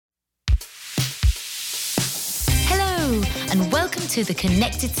to The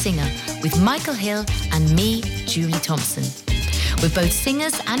Connected Singer with Michael Hill and me, Julie Thompson. We're both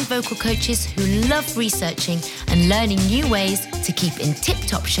singers and vocal coaches who love researching and learning new ways to keep in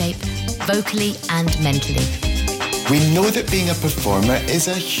tip-top shape, vocally and mentally. We know that being a performer is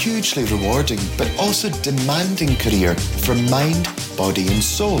a hugely rewarding but also demanding career for mind, body and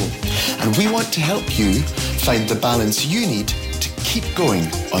soul. And we want to help you find the balance you need to keep going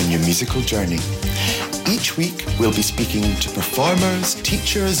on your musical journey. Each week, we'll be speaking to performers,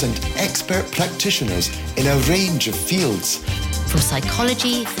 teachers and expert practitioners in a range of fields. From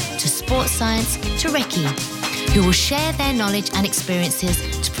psychology to sports science to Reiki, who will share their knowledge and experiences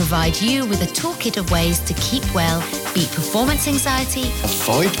to provide you with a toolkit of ways to keep well, beat performance anxiety,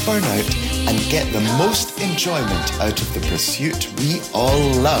 avoid burnout and get the most enjoyment out of the pursuit we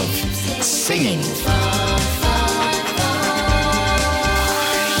all love, singing.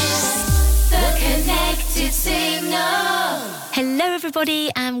 The Connected Singer. Hello everybody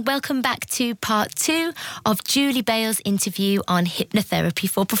and welcome back to part 2 of Julie Bale's interview on hypnotherapy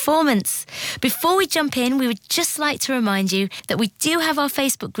for performance. Before we jump in, we would just like to remind you that we do have our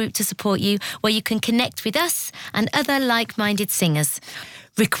Facebook group to support you where you can connect with us and other like-minded singers.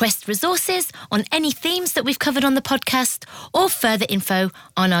 Request resources on any themes that we've covered on the podcast or further info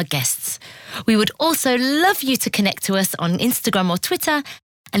on our guests. We would also love you to connect to us on Instagram or Twitter.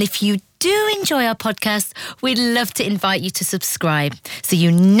 And if you do enjoy our podcast, we'd love to invite you to subscribe so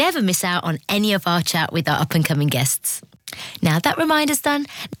you never miss out on any of our chat with our up-and-coming guests. Now that reminder's done,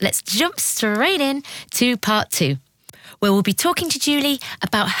 let's jump straight in to part 2, where we'll be talking to Julie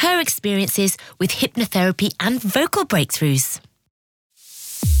about her experiences with hypnotherapy and vocal breakthroughs.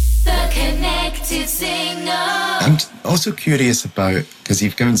 The Connected Singer. I'm also curious about, because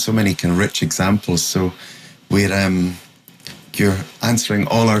you've given so many kind of rich examples, so you're answering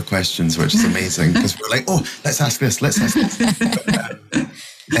all our questions, which is amazing, because we're like, oh, let's ask this. One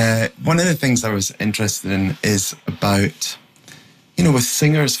of the things I was interested in is about, with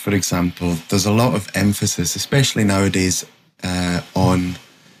singers, for example, there's a lot of emphasis, especially nowadays, on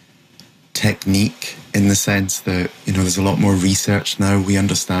technique, in the sense that, there's a lot more research now. We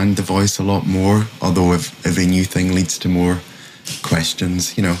understand the voice a lot more, although every new thing leads to more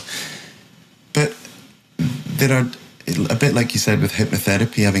questions, But there are, a bit like you said with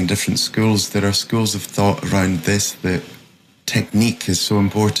hypnotherapy, having different schools, there are schools of thought around this, that technique is so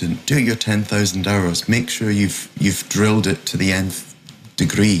important. Do your 10,000 hours. Make sure you've drilled it to the nth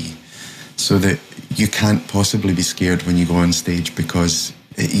degree so that you can't possibly be scared when you go on stage because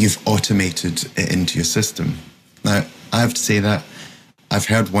you've automated it into your system. Now, I have to say that I've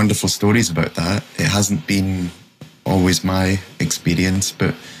heard wonderful stories about that. It hasn't been always my experience,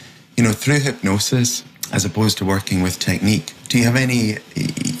 but, through hypnosis, as opposed to working with technique, do you have any,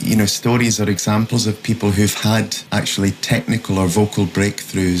 stories or examples of people who've had actually technical or vocal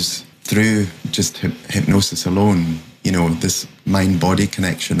breakthroughs through just hypnosis alone? This mind-body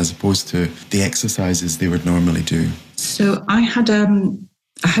connection as opposed to the exercises they would normally do. So I had a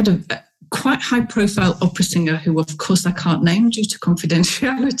quite high-profile opera singer who, of course, I can't name due to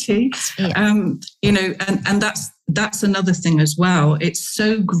confidentiality. Yeah. And that's another thing as well. It's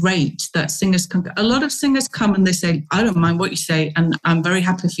so great that singers come. A lot of singers come and they say, I don't mind what you say, and I'm very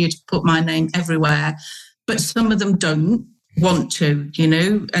happy for you to put my name everywhere. But some of them don't want to,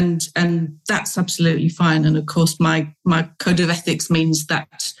 and that's absolutely fine. And of course, my code of ethics means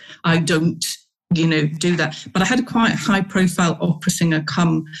that I don't, do that. But I had a quite high-profile opera singer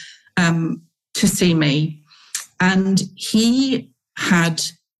come to see me, and he had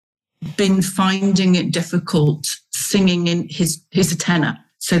been finding it difficult singing in his tenor,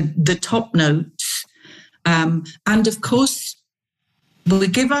 so the top notes. And of course, we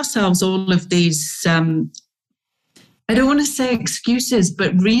give ourselves all of these, I don't want to say excuses,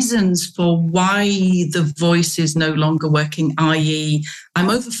 but reasons for why the voice is no longer working, i.e., I'm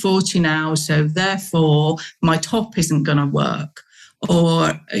over 40 now, so therefore my top isn't going to work.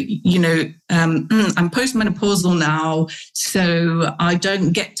 Or, I'm postmenopausal now, so I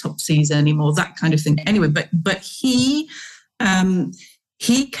don't get top C's anymore, that kind of thing. Anyway, but he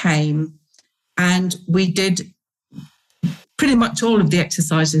came and we did pretty much all of the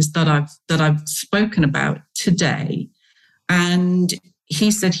exercises that I've spoken about today. And he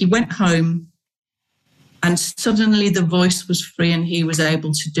said he went home and suddenly the voice was free and he was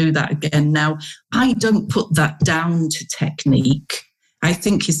able to do that again. Now, I don't put that down to technique. I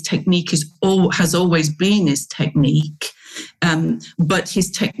think his technique has always been his technique, but his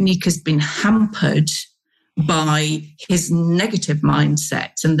technique has been hampered by his negative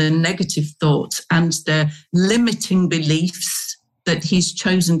mindset and the negative thoughts and the limiting beliefs that he's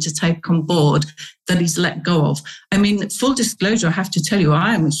chosen to take on board that he's let go of. I mean, full disclosure, I have to tell you,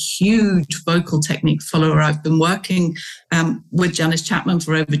 I am a huge vocal technique follower. I've been working with Janice Chapman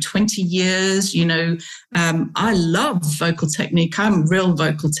for over 20 years. You know, I love vocal technique. I'm a real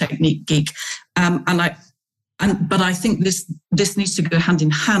vocal technique geek. But I think this needs to go hand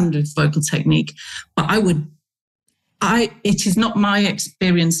in hand with vocal technique. But it is not my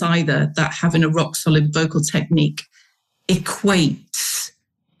experience either that having a rock solid vocal technique equates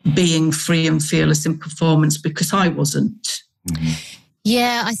being free and fearless in performance, because I wasn't. Mm-hmm.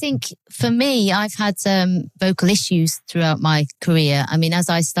 Yeah, I think for me, I've had vocal issues throughout my career. I mean, as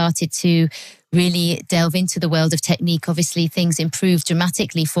I started to really delve into the world of technique, obviously things improved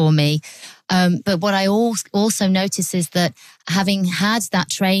dramatically for me. But what I also notice is that having had that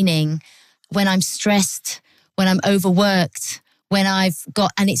training, when I'm stressed, when I'm overworked, when I've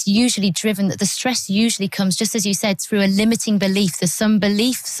got, and it's usually driven, that the stress usually comes, just as you said, through a limiting belief. There's some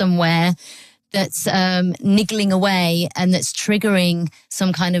belief somewhere that's niggling away and that's triggering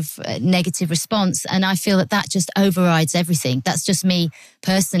some kind of negative response. And I feel that just overrides everything. That's just me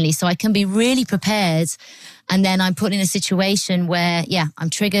personally. So I can be really prepared, and then I'm put in a situation where, I'm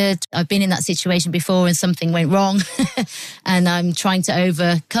triggered. I've been in that situation before and something went wrong and I'm trying to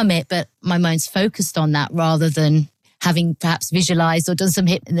overcome it, but my mind's focused on that rather than having perhaps visualized or done some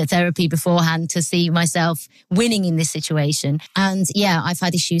hypnotherapy beforehand to see myself winning in this situation. And I've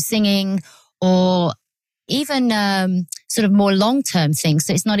had issues singing, or even sort of more long-term things.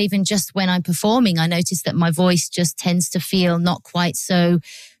 So it's not even just when I'm performing. I notice that my voice just tends to feel not quite so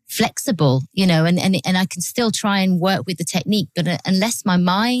flexible, you know, and I can still try and work with the technique, but unless my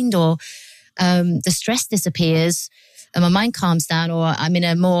mind or the stress disappears and my mind calms down, or I'm in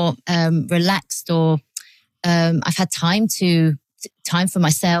a more relaxed, or I've had time for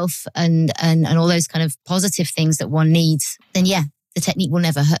myself and all those kind of positive things that one needs, then the technique will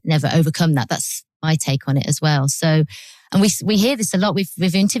never overcome that. That's my take on it as well. So, and we hear this a lot.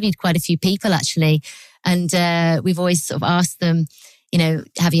 We've interviewed quite a few people actually, and we've always sort of asked them, you know,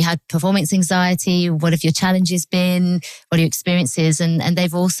 have you had performance anxiety? What have your challenges been? What are your experiences? And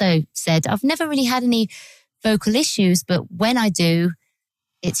they've also said, I've never really had any vocal issues, but when I do,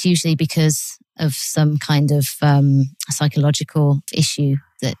 it's usually because of some kind of psychological issue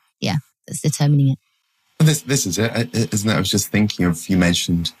that's determining it. Well, this is it, isn't it? I was just thinking of, you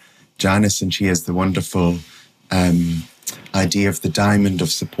mentioned Janice, and she has the wonderful idea of the diamond of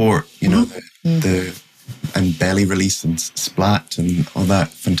support, you know, and belly release and splat and all that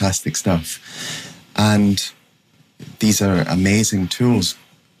fantastic stuff. And these are amazing tools.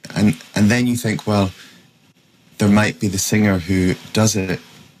 And then you think, well, there might be the singer who does it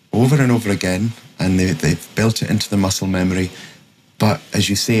over and over again, and they've built it into the muscle memory. But as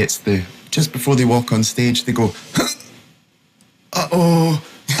you say, it's just before they walk on stage, they go, uh-oh,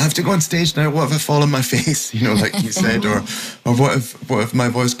 I have to go on stage now. What if I fall on my face? You know, like you said, or what if my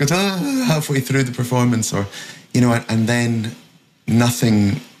voice goes halfway through the performance, or, you know, and then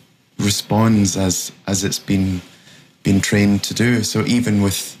nothing responds as it's been trained to do. So even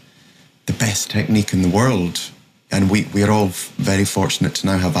with the best technique in the world, and we are all very fortunate to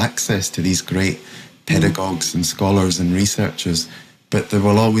now have access to these great pedagogues and scholars and researchers, but there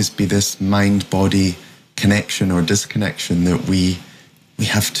will always be this mind-body connection or disconnection that we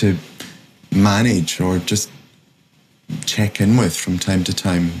have to manage or just check in with from time to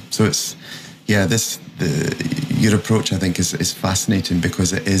time. So it's, your approach, I think, is fascinating,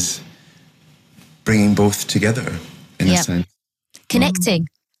 because it is bringing both together in a sense. Connecting,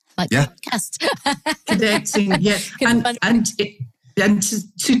 like podcast. Connecting, and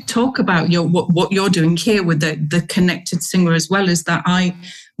to talk about what you're doing here with the connected singer as well, is that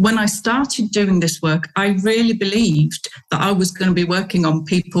when I started doing this work, I really believed that I was going to be working on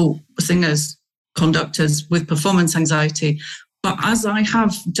people, singers, conductors with performance anxiety. But as I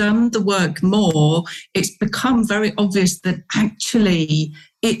have done the work more, it's become very obvious that actually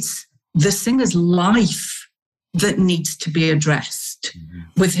it's the singer's life that needs to be addressed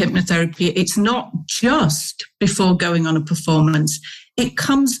with hypnotherapy. It's not just before going on a performance. It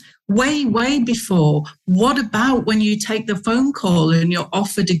comes way, way before. What about when you take the phone call and you're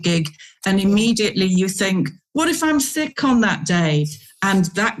offered a gig and immediately you think, what if I'm sick on that day? And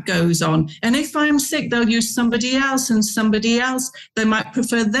that goes on. And if I'm sick, they'll use somebody else, and somebody else, they might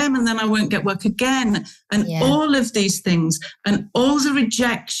prefer them, and then I won't get work again. And all of these things, and all the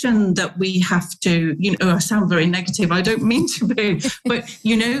rejection that we have to, you know, I sound very negative. I don't mean to be, but,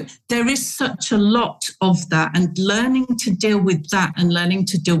 you know, there is such a lot of that, and learning to deal with that and learning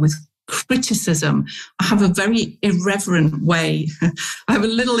to deal with criticism, I have a very irreverent way. I have a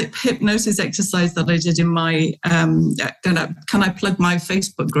little hypnosis exercise that I did in my, can I plug my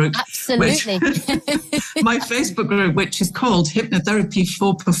Facebook group? Absolutely. My Facebook group, which is called Hypnotherapy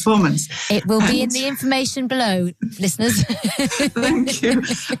for Performance. It will be in the information below, listeners. Thank you.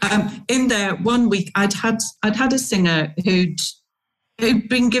 In there, one week, I'd had a singer who'd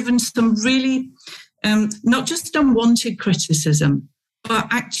been given some really, not just unwanted criticism, but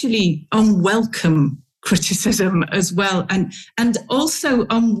actually unwelcome criticism as well, and also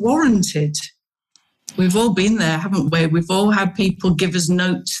unwarranted. We've all been there, haven't we? We've all had people give us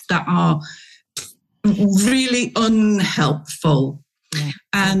notes that are really unhelpful. Yeah.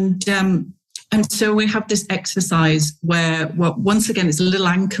 And so we have this exercise where, well, once again, it's a little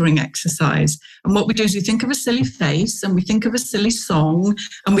anchoring exercise. And what we do is we think of a silly face and we think of a silly song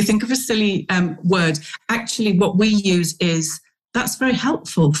and we think of a silly word. Actually, what we use is, that's very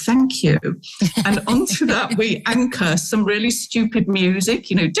helpful, thank you. And onto that, we anchor some really stupid music,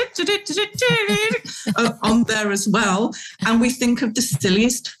 on there as well. And we think of the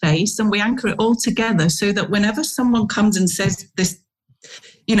silliest face and we anchor it all together so that whenever someone comes and says this,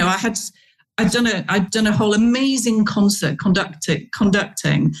 I'd done a whole amazing concert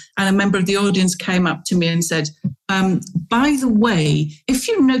conducting, and a member of the audience came up to me and said, by the way, if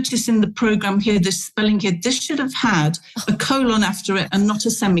you notice in the program here, this spelling here, this should have had a colon after it and not a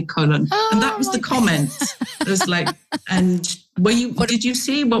semicolon. And that was the comment. It was like, and did you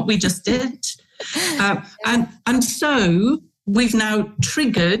see what we just did? And so we've now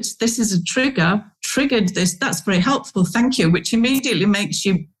triggered, this is a triggered this, that's very helpful, thank you, which immediately makes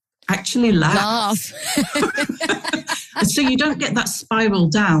you actually laugh. So you don't get that spiral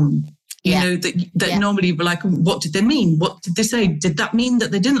down, that normally we're like, what did they mean? What did they say? Did that mean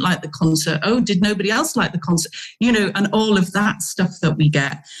that they didn't like the concert? Oh, did nobody else like the concert? And all of that stuff that we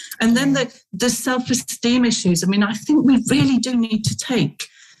get. And then the self-esteem issues. I mean, I think we really do need to take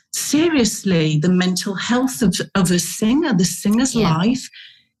seriously the mental health of a singer. The singer's life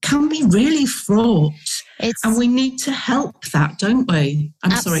can be really fraught. And we need to help that, don't we?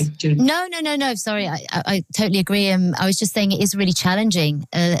 I'm sorry, Julie. No. Sorry, I totally agree. I was just saying it is really challenging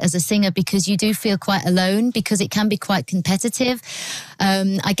as a singer because you do feel quite alone because it can be quite competitive.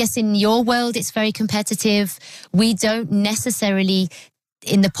 I guess in your world, it's very competitive. We don't necessarily,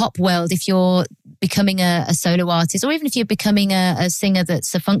 in the pop world, if you're becoming a solo artist or even if you're becoming a singer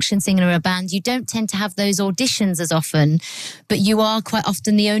that's a function singer or a band, you don't tend to have those auditions as often, but you are quite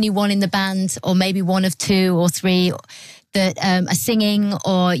often the only one in the band or maybe one of two or three that are singing,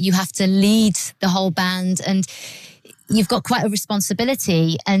 or you have to lead the whole band and you've got quite a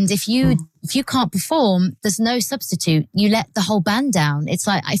responsibility. And if you can't perform, there's no substitute. You let the whole band down. It's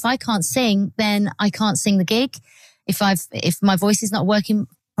like, if I can't sing, then I can't sing the gig. If my voice is not working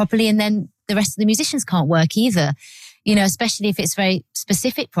properly, and then the rest of the musicians can't work either, especially if it's very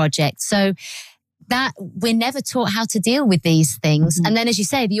specific projects. So that we're never taught how to deal with these things. Mm-hmm. And then, as you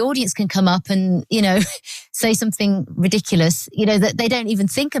say, the audience can come up and, say something ridiculous, that they don't even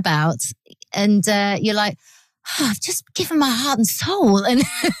think about. And you're like, I've just given my heart and soul and,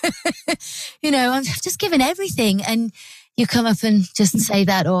 I've just given everything. And you come up and just say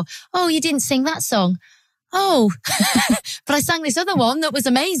that, or, oh, you didn't sing that song. Oh, but I sang this other one that was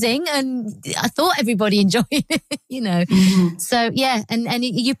amazing and I thought everybody enjoyed it, Mm-hmm. So, yeah, and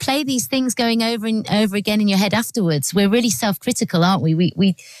you play these things going over and over again in your head afterwards. We're really self-critical, aren't we?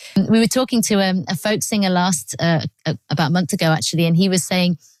 We were talking to a folk singer about a month ago, actually, and he was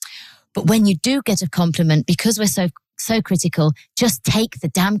saying, but when you do get a compliment, because we're so critical, just take the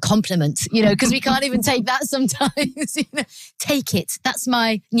damn compliment, because we can't even take that sometimes, take it. That's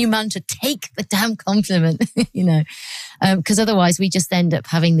my new mantra. Take the damn compliment, because otherwise we just end up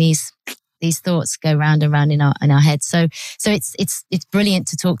having these thoughts go round and round in our heads. So it's brilliant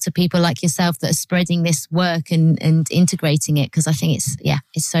to talk to people like yourself that are spreading this work and integrating it, because I think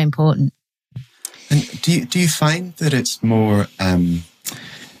it's so important. And do you find that it's more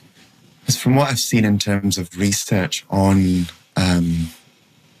from what I've seen in terms of research on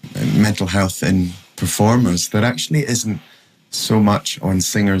mental health in performers, there actually isn't so much on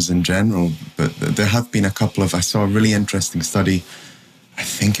singers in general, but there have been a couple of, I saw a really interesting study, I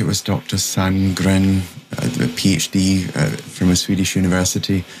think it was Dr. Sandgren, a PhD from a Swedish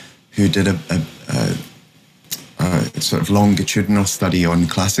university, who did a sort of longitudinal study on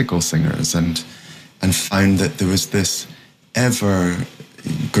classical singers and found that there was this ever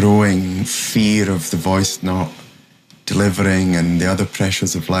growing fear of the voice not delivering and the other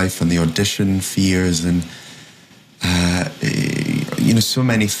pressures of life and the audition fears and so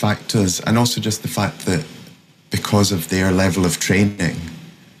many factors, and also just the fact that because of their level of training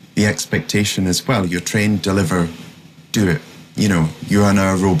the expectation as well. You're trained, deliver, do it. You know, you are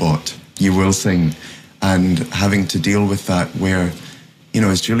now a robot. You will sing. And having to deal with that where, you know,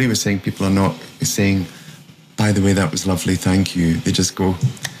 as Julie was saying, people are not saying, by the way, that was lovely, thank you. They just go,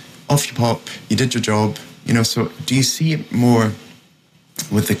 off you pop, you did your job. You know, so do you see it more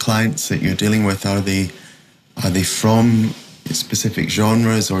with the clients that you're dealing with? Are they from specific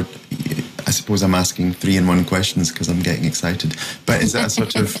genres, or I suppose I'm asking 3-in-1 questions because I'm getting excited. But is that a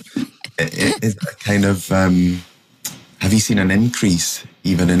sort of, is that kind of, have you seen an increase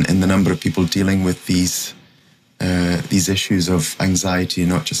even in the number of people dealing with these issues of anxiety,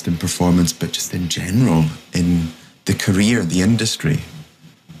 not just in performance, but just in general, in the career, the industry?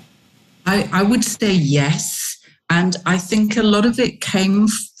 I would say yes. And I think a lot of it came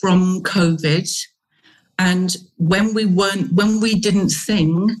from COVID. And when we didn't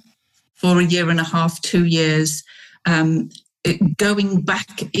sing for a year and a half, 2 years, going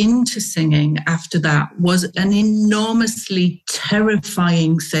back into singing after that was an enormously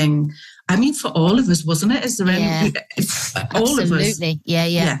terrifying thing. I mean, for all of us, wasn't it? Is there any, all of us? Absolutely.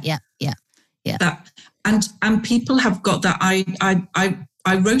 Yeah. That, and people have got that.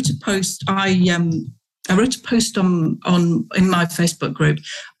 I wrote a post. I wrote a post on in my Facebook group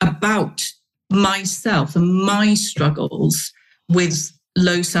about myself and my struggles with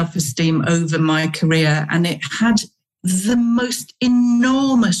low self-esteem over my career, and it had the most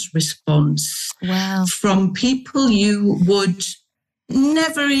enormous response. Wow. From people you would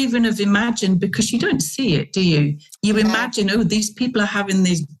never even have imagined, because you don't see it, do you? You imagine, oh, these people are having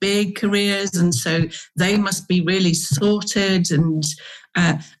these big careers, and so they must be really sorted, and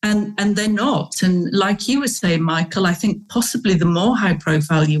they're not. And like you were saying, Michael, I think possibly the more high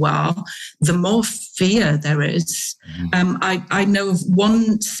profile you are, the more fear there is. I know of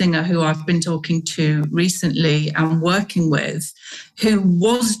one singer who I've been talking to recently and working with, who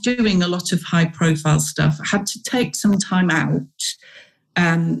was doing a lot of high profile stuff, had to take some time out,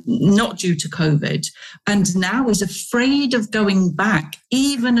 not due to COVID, and now is afraid of going back,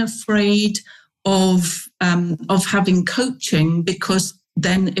 even afraid of having coaching, because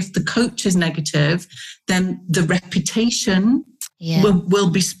then if the coach is negative, then the reputation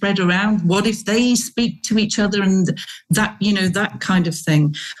will be spread around. What if they speak to each other and that, you know, that kind of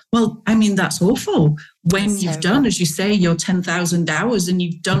thing? Well, I mean, that's awful. When you've done, as you say, your 10,000 hours and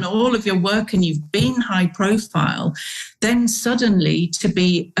you've done all of your work and you've been high profile, then suddenly to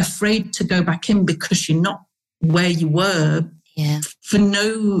be afraid to go back in because you're not where you were for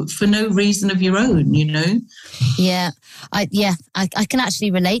no reason of your own, you know? I can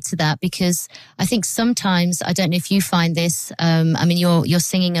actually relate to that, because I think sometimes, I don't know if you find this, I mean, you're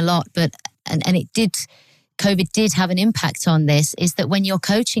singing a lot, but and COVID did have an impact on this, is that when you're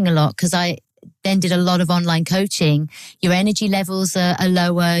coaching a lot, because I then did a lot of online coaching, your energy levels are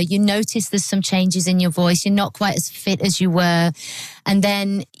lower. You notice there's some changes in your voice. You're not quite as fit as you were. And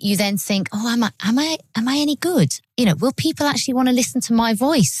then you then think, oh, am I any good? You know, will people actually want to listen to my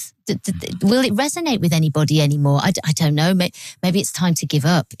voice? Will it resonate with anybody anymore? I don't know. Maybe it's time to give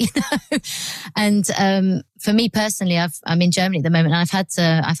up, you know? And for me personally, I'm in Germany at the moment, and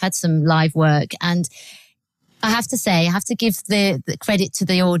I've had some live work, and I have to say, I have to give the credit to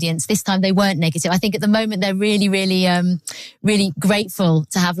the audience. This time they weren't negative. I think at the moment they're really, really, really grateful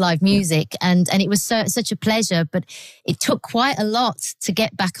to have live music. And it was such a pleasure, but it took quite a lot to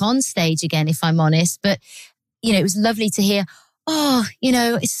get back on stage again, if I'm honest. But, you know, it was lovely to hear, oh, you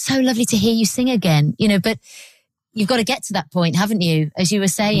know, it's so lovely to hear you sing again, you know, but you've got to get to that point, haven't you? As you were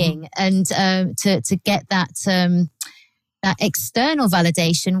saying, and to get that external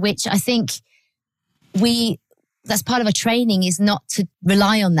validation, which I think that's part of a training, is not to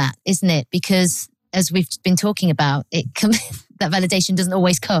rely on that, isn't it? Because as we've been talking about, that validation doesn't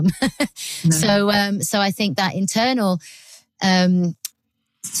always come. No. So I think that internal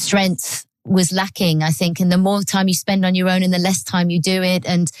strength was lacking, I think. And the more time you spend on your own and the less time you do it.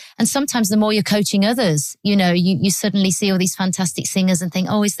 And sometimes the more you're coaching others, you know, you suddenly see all these fantastic singers and think,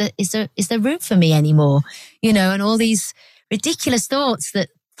 oh, is there room for me anymore? You know, and all these ridiculous thoughts that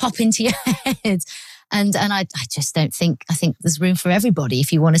pop into your head. And I just don't think, I think there's room for everybody.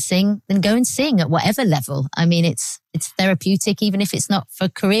 If you want to sing, then go and sing at whatever level. I mean, it's therapeutic, even if it's not for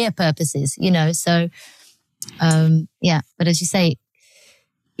career purposes, you know. So, but as you say,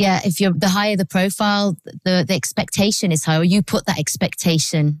 if you're the higher the profile, the expectation is higher. Or you put that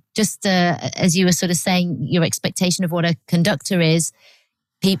expectation, just as you were sort of saying, your expectation of what a conductor is.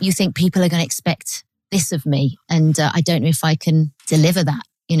 You think people are going to expect this of me, and I don't know if I can deliver that,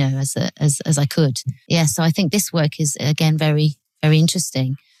 you know, as I could. Yeah, so I think this work is, again, very, very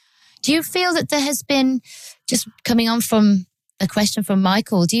interesting. Do you feel that there has been, just coming on from a question from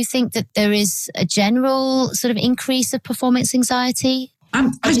Michael. Do you think that there is a general sort of increase of performance anxiety? Or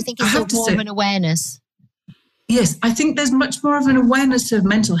do you think it's more of an awareness? Yes, I think there's much more of an awareness of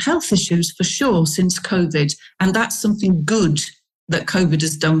mental health issues for sure since COVID. And that's something good that COVID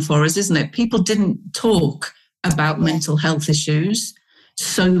has done for us, isn't it? People didn't talk about mental health issues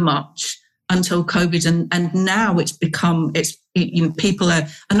so much until COVID. And now it's become, people are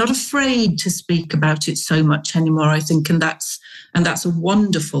not afraid to speak about it so much anymore, I think. And that's a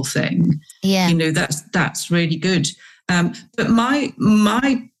wonderful thing. Yeah. That's really good. But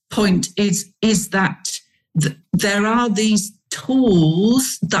my point is that there are these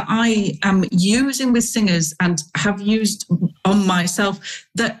tools that I am using with singers and have used on myself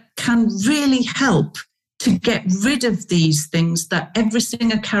that can really help to get rid of these things that every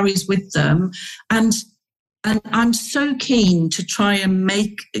singer carries with them. And I'm so keen to try and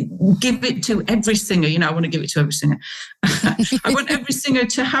give it to every singer. I want to give it to every singer. I want every singer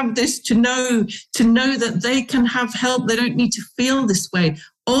to have this, to know that they can have help. They don't need to feel this way.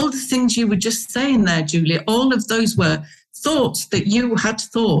 All the things you were just saying there, Julie, all of those were thoughts that you had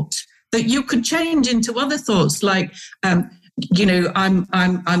thought that you could change into other thoughts like, I'm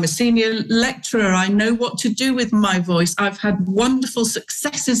a senior lecturer. I know what to do with my voice. I've had wonderful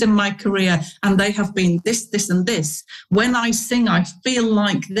successes in my career and they have been this, this and this. When I sing, I feel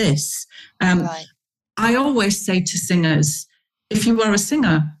like this. Right. I always say to singers, if you are a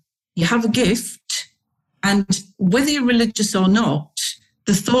singer, you have a gift, and whether you're religious or not,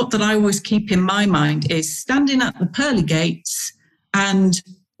 the thought that I always keep in my mind is standing at the pearly gates and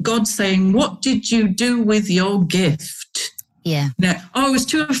God saying, what did you do with your gift? Yeah. I was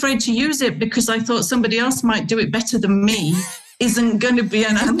too afraid to use it because I thought somebody else might do it better than me. Isn't going to be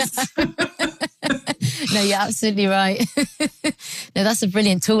an answer. No, you're absolutely right. No, that's a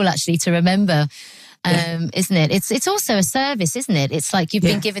brilliant tool actually to remember, isn't it? It's also a service, isn't it? It's like you've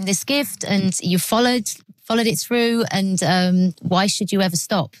been given this gift and you followed it through, and why should you ever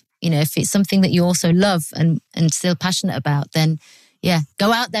stop? If it's something that you also love and still passionate about, then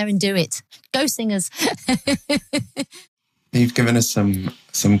go out there and do it. Go singers. You've given us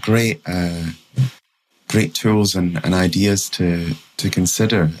some great tools and ideas to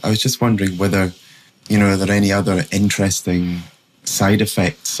consider. I was just wondering whether, are there any other interesting side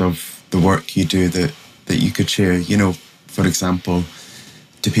effects of the work you do that you could share? For example,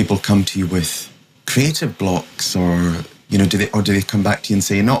 do people come to you with creative blocks, or do they come back to you and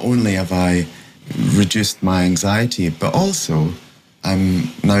say, not only have I reduced my anxiety, but also I'm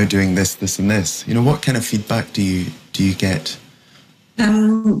now doing this, this, and this? What kind of feedback do you get?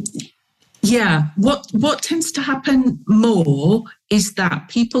 What tends to happen more is that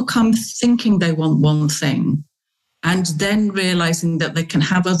people come thinking they want one thing and then realizing that they can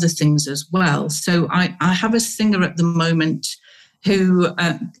have other things as well. So I have a singer at the moment who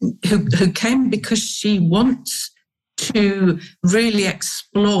came because she wants to really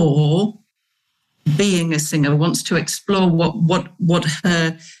explore being a singer, wants to explore what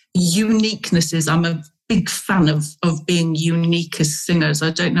her uniqueness is. I'm a big fan of being unique as singers. I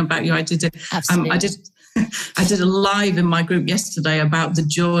don't know about you. I did a live in my group yesterday about the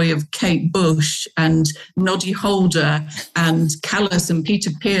joy of Kate Bush and Noddy Holder and Callis and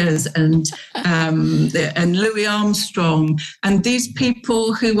Peter Pears and Louis Armstrong, and these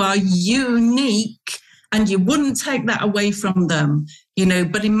people who are unique, and you wouldn't take that away from them.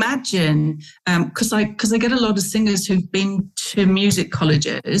 But imagine, because I get a lot of singers who've been to music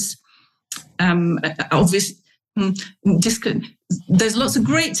colleges. Obviously, there's lots of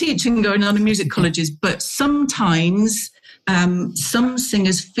great teaching going on in music colleges, but sometimes some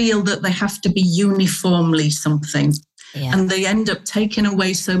singers feel that they have to be uniformly something, and they end up taking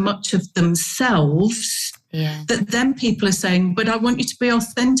away so much of themselves that then people are saying, but I want you to be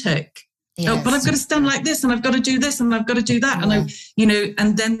authentic. Yes. But I've got to stand like this, and I've got to do this, and I've got to do that,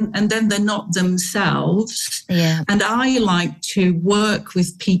 and then they're not themselves. Yeah. And I like to work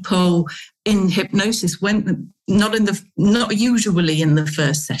with people in hypnosis not usually in the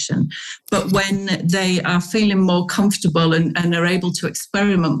first session, but when they are feeling more comfortable and are able to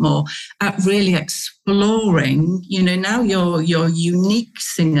experiment more at really exploring. Now you're a unique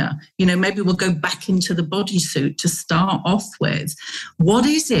singer. Maybe we'll go back into the bodysuit to start off with. What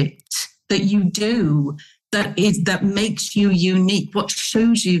is it that you do that makes you unique? What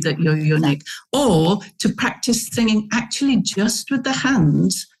shows you that you're unique? Or to practice singing actually just with the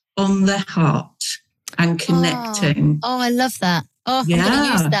hands on the heart and connecting. Oh, I love that. Oh, I'm going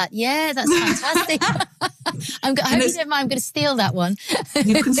to use that. Yeah, that's fantastic. I hope you don't mind. I'm going to steal that one.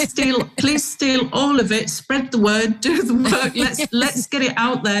 You can please steal all of it. Spread the word, do the work. Let's get it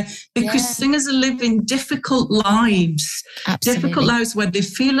out there, because singers are living difficult lives. Absolutely. Difficult lives where they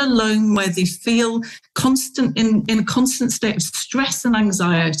feel alone, where they feel in a constant state of stress and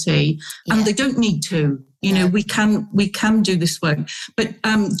anxiety, and they don't need to. You know, we can do this work. But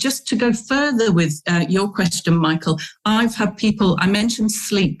just to go further with your question, Michael, I've had people, I mentioned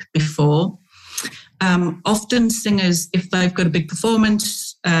sleep before. Often singers, if they've got a big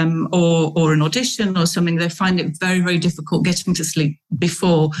performance or an audition or something, they find it very, very difficult getting to sleep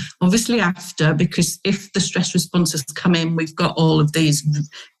before, obviously after, because if the stress responses come in, we've got all of these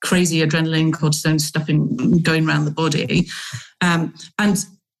crazy adrenaline, cortisone stuff going around the body.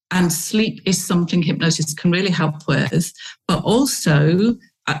 And sleep is something hypnosis can really help with. But also,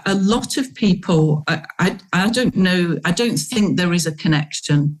 a lot of people, I don't know, I don't think there is a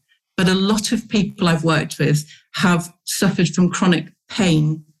connection, but a lot of people I've worked with have suffered from chronic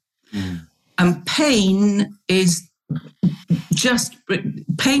pain. And pain is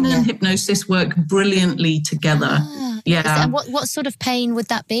pain and hypnosis work brilliantly together. And what sort of pain would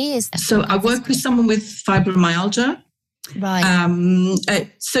that be? So I work with someone with fibromyalgia. Right.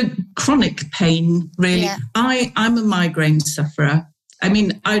 So chronic pain, really. Yeah. I'm a migraine sufferer. I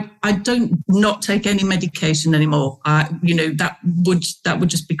mean, I don't not take any medication anymore. That would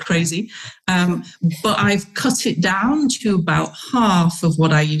just be crazy. But I've cut it down to about half of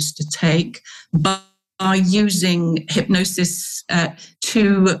what I used to take by using hypnosis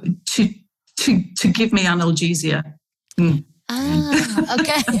to give me analgesia.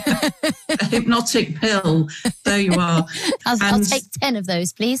 Okay. A hypnotic pill. There you are. I'll take 10 of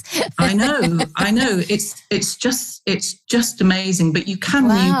those, please. I know. It's just amazing. But you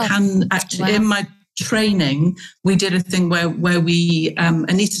can actually. In my training, we did a thing where we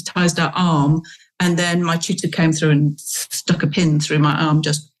anaesthetized our arm, and then my tutor came through and stuck a pin through my arm,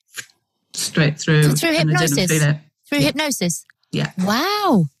 just straight through. So through hypnosis. I didn't feel it. Through hypnosis. Yeah.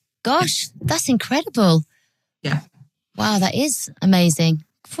 Wow. Gosh, that's incredible. Yeah. Wow, that is amazing.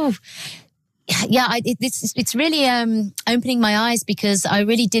 Whew. Yeah, it's really opening my eyes, because I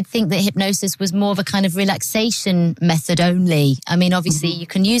really did think that hypnosis was more of a kind of relaxation method only. I mean, obviously you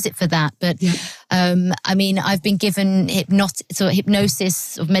can use it for that, but I mean, I've been given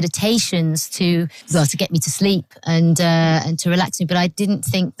hypnosis of meditations to get me to sleep and to relax me, but I didn't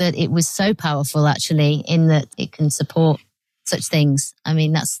think that it was so powerful actually, in that it can support such things. I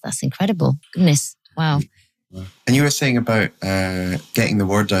mean, that's incredible. Goodness, wow. And you were saying about getting the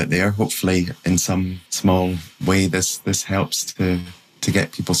word out there. Hopefully, in some small way, this helps to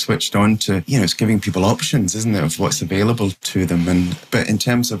get people switched on to, it's giving people options, isn't it, of what's available to them. But in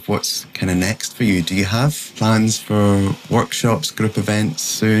terms of what's kind of next for you, do you have plans for workshops, group events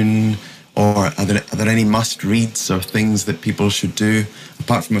soon? Or are there any must-reads or things that people should do,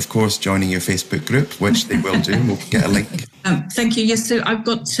 apart from, of course, joining your Facebook group, which they will do? We'll get a link. Thank you. Yes, so I've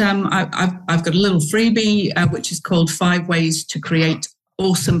got I've got a little freebie which is called 5 Ways to Create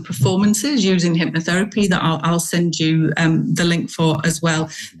Awesome Performances Using Hypnotherapy, that I'll send you the link for as well.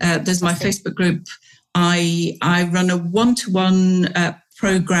 There's my Facebook group. I run a one-to-one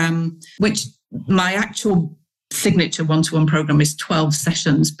program, which my actual signature one-to-one program is 12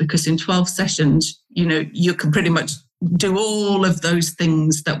 sessions, because in 12 sessions, you can pretty much do all of those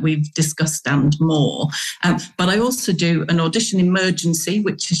things that we've discussed and more. But I also do an audition emergency,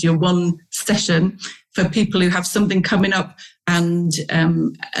 which is your one session for people who have something coming up and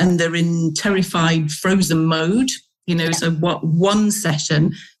they're in terrified, frozen mode. So one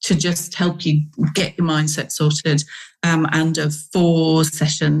session to just help you get your mindset sorted, and a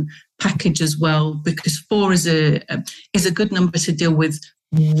 4-session package as well, because 4 is a good number to deal with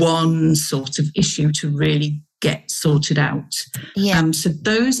one sort of issue to really get sorted out. So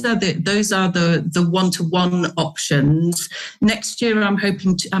those are the one-to-one options. Next year, I'm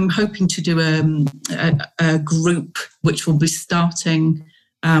hoping to do a group which will be starting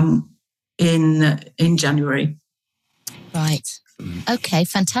in January. Right. Okay,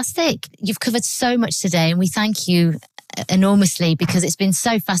 fantastic. You've covered so much today, and we thank you enormously, because it's been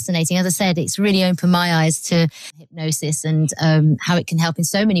so fascinating. As I said, it's really opened my eyes to hypnosis and how it can help in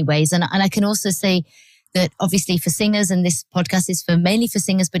so many ways. And I can also say that obviously for singers, and this podcast is mainly for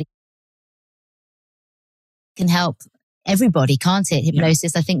singers, but it can help everybody, can't it?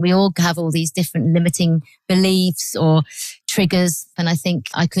 Hypnosis. I think we all have all these different limiting beliefs or triggers. And I think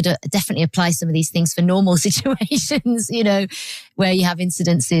I could definitely apply some of these things for normal situations, you know, where you have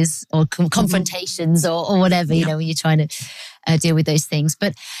incidences or confrontations or whatever, you know, when you're trying to deal with those things.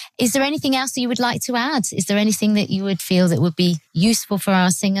 But is there anything else that you would like to add? Is there anything that you would feel that would be useful for our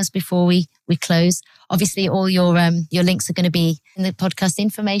singers before we close? Obviously, all your links are going to be in the podcast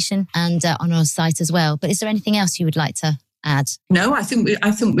information and on our site as well. But is there anything else you would like to add? No, I think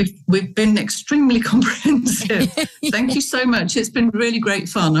we've been extremely comprehensive. Thank you so much. It's been really great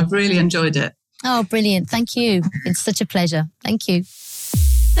fun. I've really enjoyed it. Oh, brilliant. Thank you. It's such a pleasure. Thank you.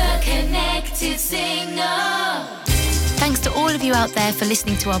 The Connected Singer. Thanks to all of you out there for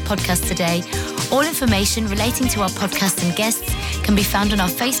listening to our podcast today. All information relating to our podcast and guests can be found on our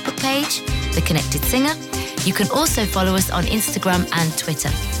Facebook page, The Connected Singer. You can also follow us on Instagram and Twitter.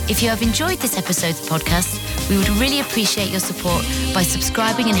 If you have enjoyed this episode's podcast, we would really appreciate your support by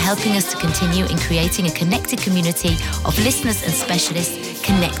subscribing and helping us to continue in creating a connected community of listeners and specialists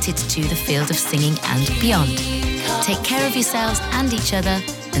connected to the field of singing and beyond. Take care of yourselves and each other,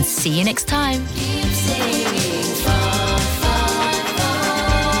 and see you next time.